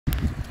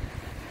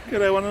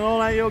G'day one and all,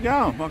 how you all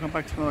going? Welcome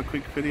back to another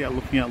quick video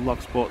looking at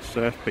Loch Sports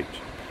Surf Beach.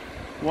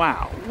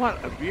 Wow,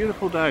 what a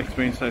beautiful day it's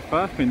been so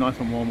far. It's been nice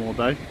and warm all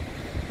day.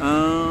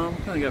 I'm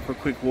going to go for a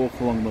quick walk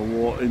along the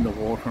water,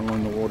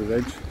 along the water's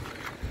edge.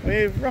 We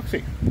have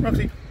Roxy.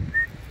 Roxy,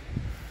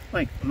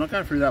 wait, I'm not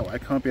going through that way, I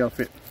can't be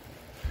outfit.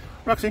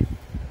 Roxy,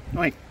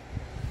 wait.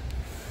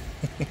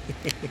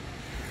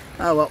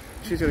 Oh well,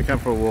 she's going to come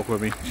for a walk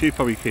with me. She'll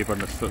probably keep on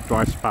the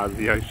dry part of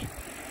the ocean.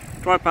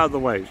 Dry part of the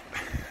waves.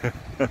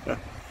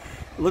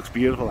 It looks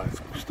beautiful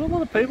though. Still a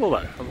lot of people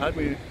though. I'm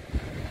hoping,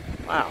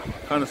 wow,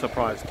 kind of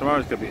surprised.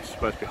 Tomorrow's going to be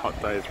supposed to be a hot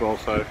day as well,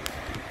 so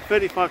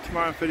 35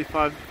 tomorrow,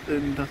 35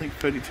 and I think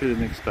 32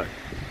 the next day.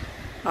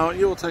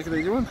 You all take it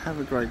easy one. Have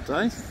a great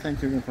day.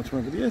 Thank you very much for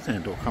watching my videos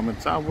and all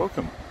comments are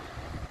welcome.